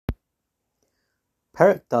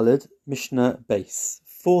Perek Daled, Mishnah Base,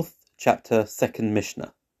 4th chapter, 2nd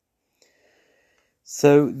Mishnah.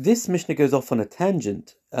 So this Mishnah goes off on a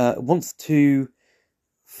tangent, wants to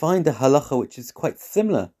find a halacha which is quite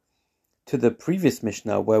similar to the previous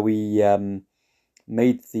Mishnah, where we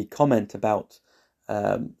made the comment about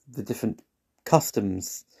the different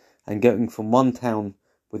customs and going from one town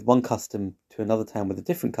with one custom to another town with a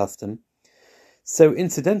different custom. So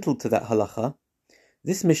incidental to that halacha,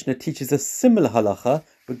 this Mishnah teaches a similar halacha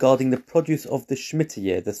regarding the produce of the Shemitah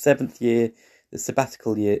year, the 7th year, the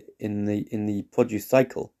sabbatical year in the produce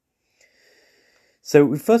cycle. So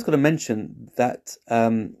we've first got to mention that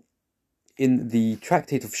in the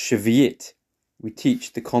tractate of Shavuot, we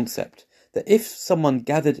teach the concept that if someone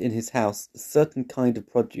gathered in his house a certain kind of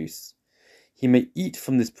produce, he may eat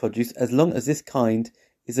from this produce as long as this kind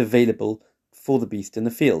is available for the beast in the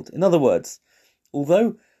field. In other words,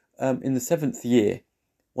 although in the 7th year,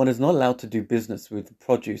 one is not allowed to do business with the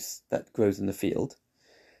produce that grows in the field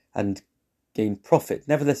and gain profit.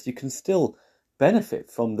 Nevertheless, you can still benefit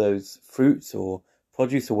from those fruits or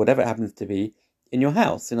produce or whatever it happens to be in your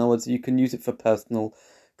house. In other words, you can use it for personal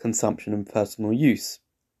consumption and personal use.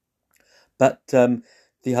 But the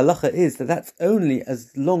halacha is that that's only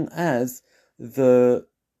as long as that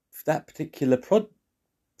particular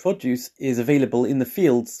produce is available in the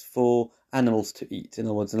fields for animals to eat. In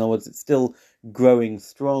other words, it's still growing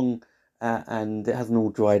strong and it hasn't all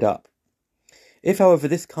dried up. If, however,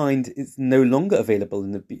 this kind is no longer available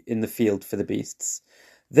in the field for the beasts,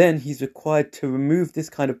 then he's required to remove this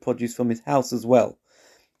kind of produce from his house as well.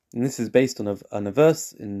 And this is based on a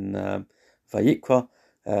verse in Vayikra,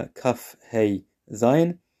 Kaf Hey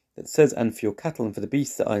Zion, that says, "And for your cattle and for the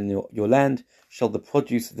beasts that are in your land shall the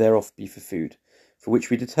produce thereof be for food. For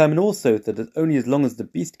which we determine also that only as long as the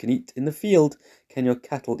beast can eat in the field can your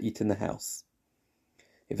cattle eat in the house.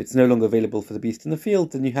 If it's no longer available for the beast in the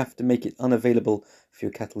field, then you have to make it unavailable for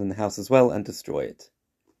your cattle in the house as well and destroy it."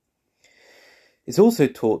 It's also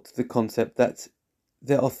taught the concept that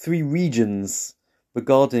there are 3 regions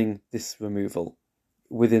regarding this removal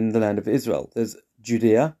within the land of Israel. There's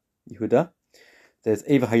Judea, Yehuda, there's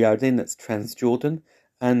Eva HaYarden, that's Transjordan,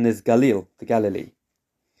 and there's Galil, the Galilee.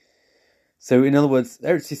 So in other words,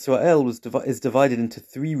 Eretz Yisrael is divided into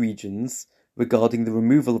 3 regions regarding the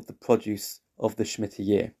removal of the produce of the Shemitah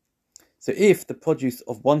year. So if the produce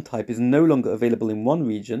of one type is no longer available in one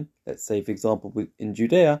region, let's say for example in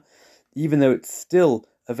Judea, even though it's still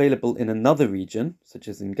available in another region, such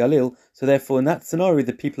as in Galil, so therefore in that scenario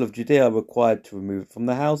the people of Judea are required to remove it from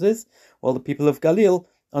their houses, while the people of Galil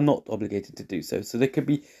are not obligated to do so. So there could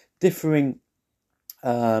be differing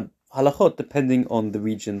halachot depending on the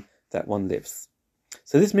region that one lives.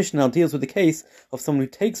 So this Mishnah now deals with the case of someone who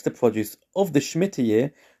takes the produce of the Shemitah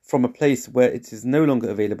year from a place where it is no longer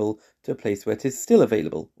available to a place where it is still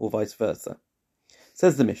available, or vice versa.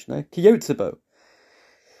 Says the Mishnah, Kiyotzebo.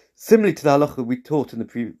 Similarly to the halacha we taught in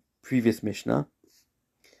the previous Mishnah,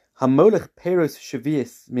 Hamolech peros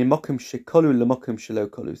shavius mimokim shekolu lemokim shelo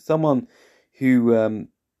kolu. Someone who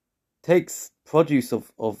takes produce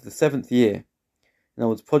of the 7th year, in other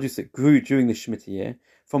words, produce that grew during the Shemitah year,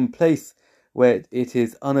 from a place where it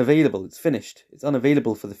is unavailable, it's finished, it's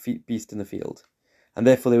unavailable for the beast in the field, and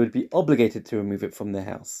therefore they would be obligated to remove it from their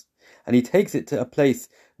house. And he takes it to a place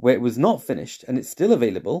where it was not finished and it's still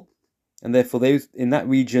available, and therefore those in that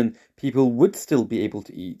region, people would still be able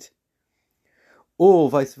to eat. Or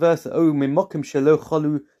vice versa, mimokim shelo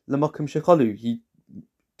cholu lemokim shecholu. He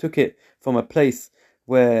took it from a place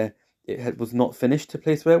where it was not finished to a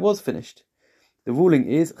place where it was finished. The ruling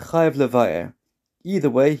is chayav levayer.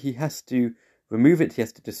 Either way, he has to remove it, he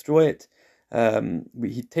has to destroy it.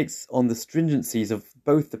 He takes on the stringencies of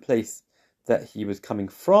both the place that he was coming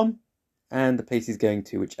from and the place he's going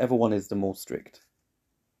to, whichever one is the more strict.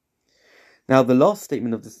 Now, the last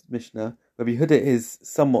statement of this Mishnah, Rabbi Yehuda, is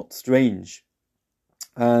somewhat strange.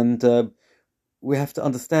 And we have to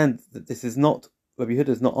understand that this is not, Rabbi Yehuda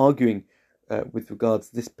is not arguing with regards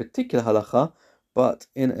to this particular halacha, but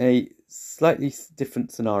in a slightly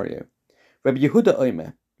different scenario. Rabbi Yehuda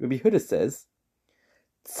Omer, Rabbi Yehuda says,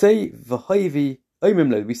 "Say v'hoivi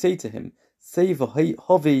oimim lo." We say to him, "Say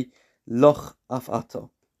v'hovi loch afato."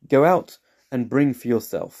 Go out and bring for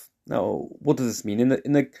yourself. Now, what does this mean? In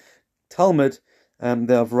the Talmud,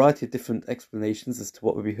 there are a variety of different explanations as to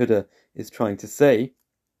what Rabbi Yehuda is trying to say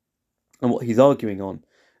and what he's arguing on.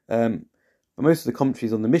 But most of the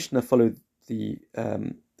commentaries on the Mishnah follow the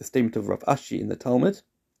statement of Rav Ashi in the Talmud,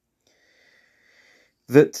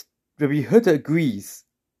 that Rabbi Yehuda agrees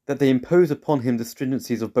that they impose upon him the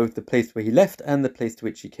stringencies of both the place where he left and the place to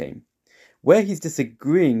which he came. Where he's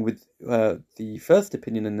disagreeing with the first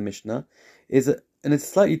opinion in the Mishnah is and it's a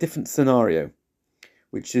slightly different scenario,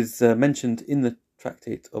 which is mentioned in the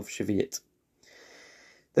tractate of Shavuot.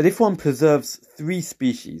 That if one preserves 3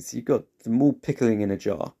 species, you've got them all pickling in a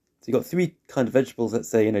jar. So you've got 3 kind of vegetables, let's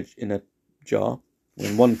say, in a jar, or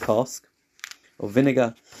in one cask, or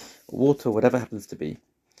vinegar, or water, whatever happens to be.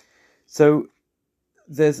 So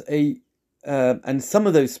there's and some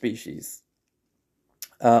of those species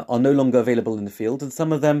are no longer available in the field, and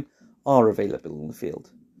some of them are available in the field.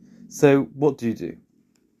 So what do you do?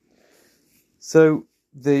 So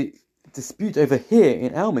the dispute over here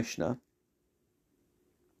in our Mishnah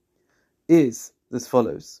is as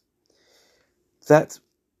follows: that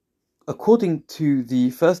according to the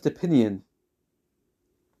first opinion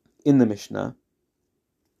in the Mishnah,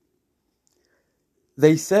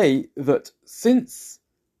 they say that since,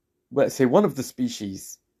 let's say, one of the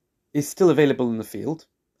species is still available in the field,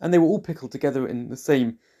 and they were all pickled together in the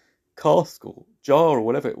same cask or jar or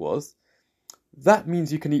whatever it was, that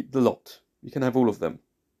means you can eat the lot. You can have all of them.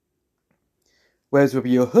 Whereas Rabbi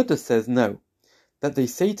Yehuda says no, that they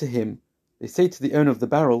say to the owner of the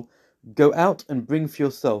barrel, go out and bring for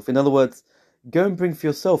yourself. In other words, go and bring for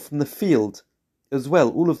yourself from the field as well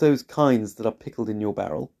all of those kinds that are pickled in your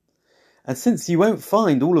barrel. And since you won't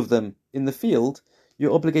find all of them in the field,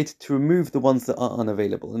 you're obligated to remove the ones that are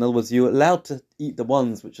unavailable. In other words, you're allowed to eat the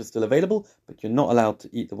ones which are still available, but you're not allowed to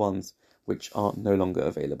eat the ones which are no longer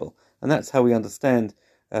available. And that's how we understand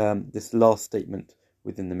this last statement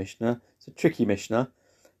within the Mishnah. It's a tricky Mishnah,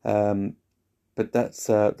 but that's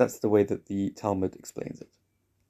the way that the Talmud explains it.